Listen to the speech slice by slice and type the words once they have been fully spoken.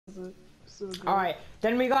So good. Alright,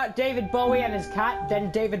 then we got David Bowie and his cat,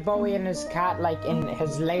 then David Bowie and his cat, like, in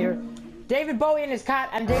his later... David Bowie and his cat,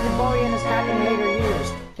 and David Bowie and his cat in later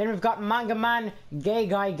years. Then we've got Manga Man, Gay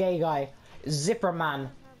Guy, Zipper Man,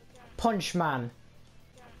 Punch Man,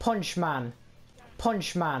 Punch Man,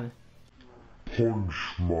 Punch Man,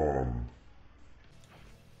 Punch Man,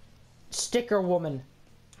 Sticker Woman,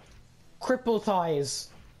 Cripple Thighs,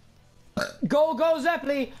 Go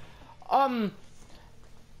Zeppeli,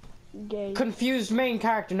 Gay. confused main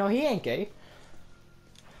character. No, he ain't gay.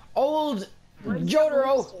 Old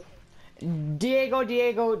Jotaro, Diego,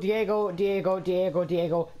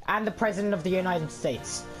 and the President of the United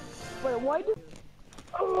States. Wait, why did...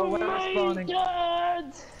 Oh my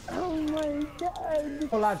god! Oh my god!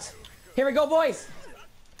 Oh lads, here we go, boys.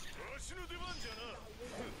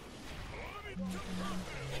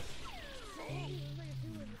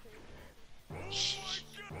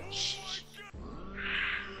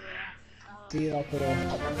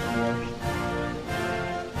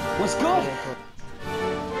 What's good?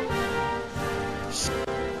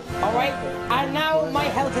 Alright, and now my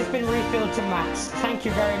health has been refilled to max. Thank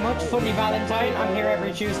you very much, Funny Valentine. I'm here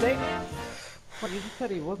every Tuesday. But you just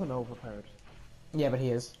said he wasn't overpowered. Yeah, but he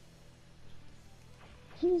is.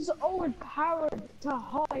 He's overpowered to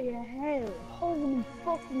higher hell. Holy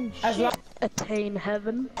fucking As shit. long Attain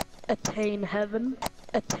heaven. Attain heaven.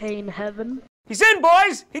 Attain heaven. He's in,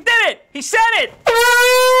 boys! He did it! He said it!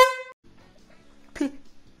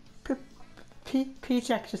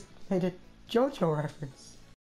 P-Jack just made a JoJo reference.